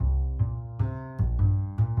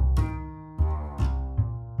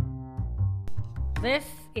This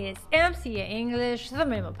is MCA English, the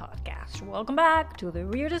Memo Podcast. Welcome back to the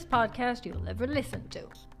weirdest podcast you'll ever listen to.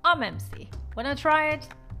 I'm MC. Wanna try it?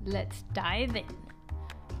 Let's dive in.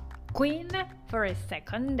 Queen for a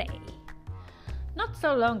second day. Not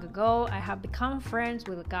so long ago, I have become friends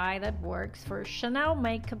with a guy that works for Chanel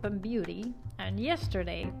Makeup and Beauty, and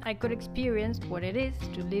yesterday I could experience what it is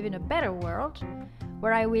to live in a better world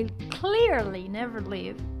where I will clearly never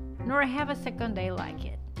live nor have a second day like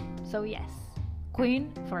it. So yes,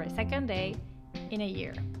 Queen for a second day in a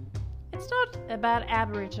year. It's not a bad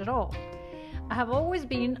average at all. I have always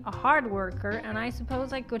been a hard worker, and I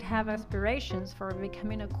suppose I could have aspirations for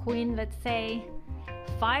becoming a queen, let's say,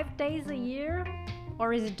 5 days a year?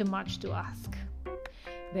 Or is it too much to ask?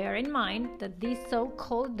 Bear in mind that these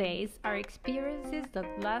so-called days are experiences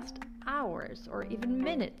that last hours or even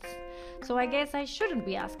minutes, so I guess I shouldn't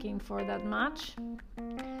be asking for that much.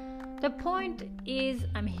 The point is,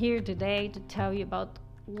 I'm here today to tell you about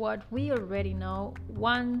what we already know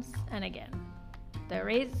once and again. There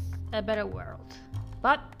is a better world,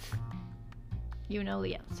 but you know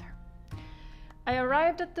the answer. I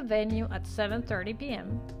arrived at the venue at 7:30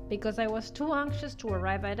 p.m. because I was too anxious to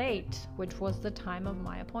arrive at 8, which was the time of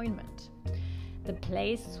my appointment. The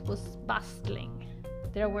place was bustling.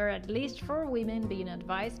 There were at least 4 women being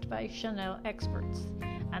advised by Chanel experts,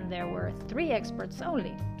 and there were 3 experts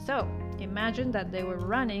only. So imagine that they were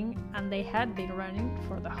running, and they had been running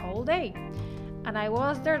for the whole day, and I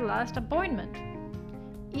was their last appointment.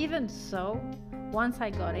 Even so, once I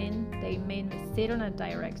got in, they made me sit on a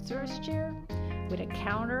director's chair with a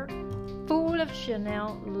counter full of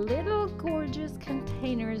Chanel little gorgeous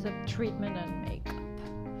containers of treatment and makeup.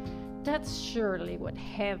 That's surely what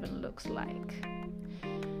heaven looks like.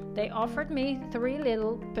 They offered me 3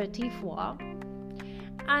 little petit foie,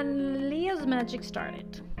 and Leo's magic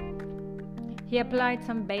started. He applied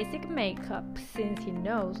some basic makeup since he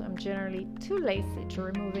knows I'm generally too lazy to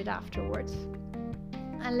remove it afterwards.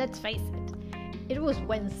 And let's face it was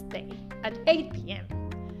Wednesday at 8 p.m.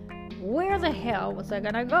 Where the hell was I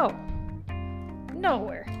gonna go?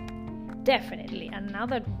 Nowhere. Definitely. And now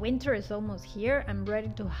that winter is almost here, I'm ready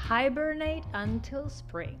to hibernate until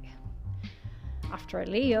spring. After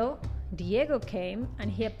Leo, Diego came and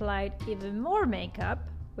he applied even more makeup,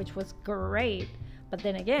 which was great. But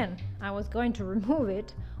then again, I was going to remove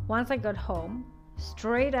it once I got home,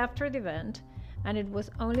 straight after the event, and it was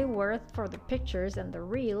only worth for the pictures and the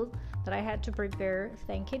reel that I had to prepare,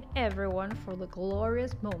 thanking everyone for the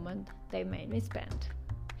glorious moment they made me spend.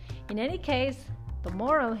 In any case, the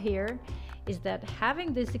moral here is that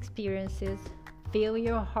having these experiences fill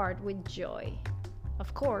your heart with joy.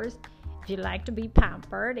 Of course, if you like to be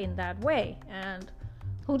pampered in that way, and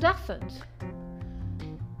who doesn't?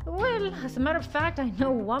 Well, as a matter of fact, I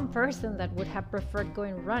know one person that would have preferred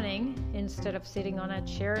going running instead of sitting on a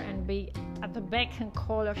chair and be at the beck and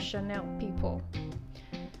call of Chanel people.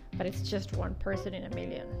 But it's just one person in a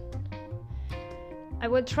million. I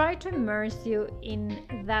will try to immerse you in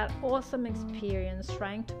that awesome experience,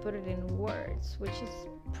 trying to put it in words, which is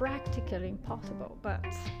practically impossible. But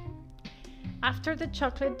after the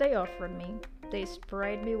chocolate they offered me, they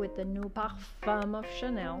sprayed me with the new parfum of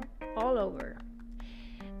Chanel all over.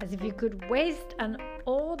 As if you could waste an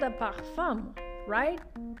eau de parfum, right?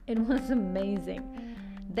 It was amazing.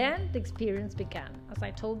 Then the experience began. As I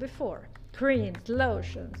told before, creams,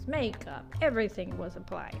 lotions, makeup, everything was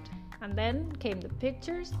applied. And then came the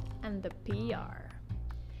pictures and the PR.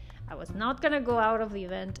 I was not gonna go out of the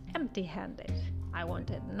event empty-handed. I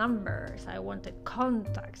wanted numbers, I wanted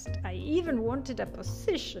contacts, I even wanted a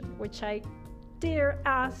position, which I dare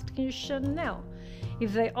ask in Chanel.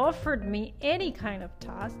 If they offered me any kind of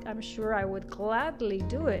task, I'm sure I would gladly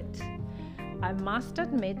do it. I must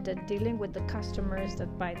admit that dealing with the customers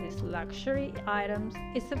that buy these luxury items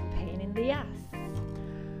is a pain in the ass.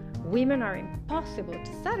 Women are impossible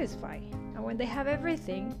to satisfy, and when they have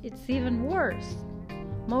everything, it's even worse.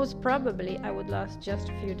 Most probably, I would last just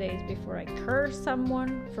a few days before I curse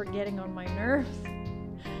someone for getting on my nerves,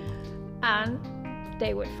 and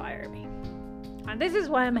they would fire me. And this is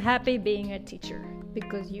why I'm happy being a teacher,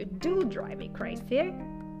 because you do drive me crazy.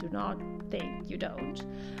 Do not think you don't.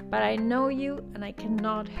 But I know you, and I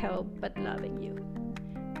cannot help but loving you.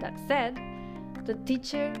 That said, the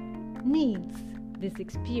teacher needs these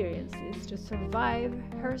experiences to survive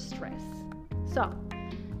her stress. So,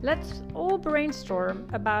 let's all brainstorm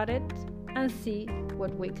about it and see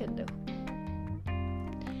what we can do.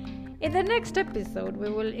 In the next episode, we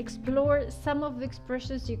will explore some of the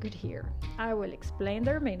expressions you could hear. I will explain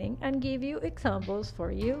their meaning and give you examples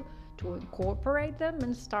for you to incorporate them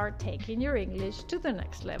and start taking your English to the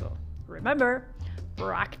next level. Remember,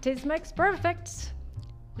 practice makes perfect.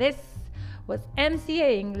 This was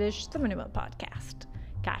MCA English, the Minimal Podcast.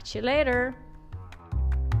 Catch you later.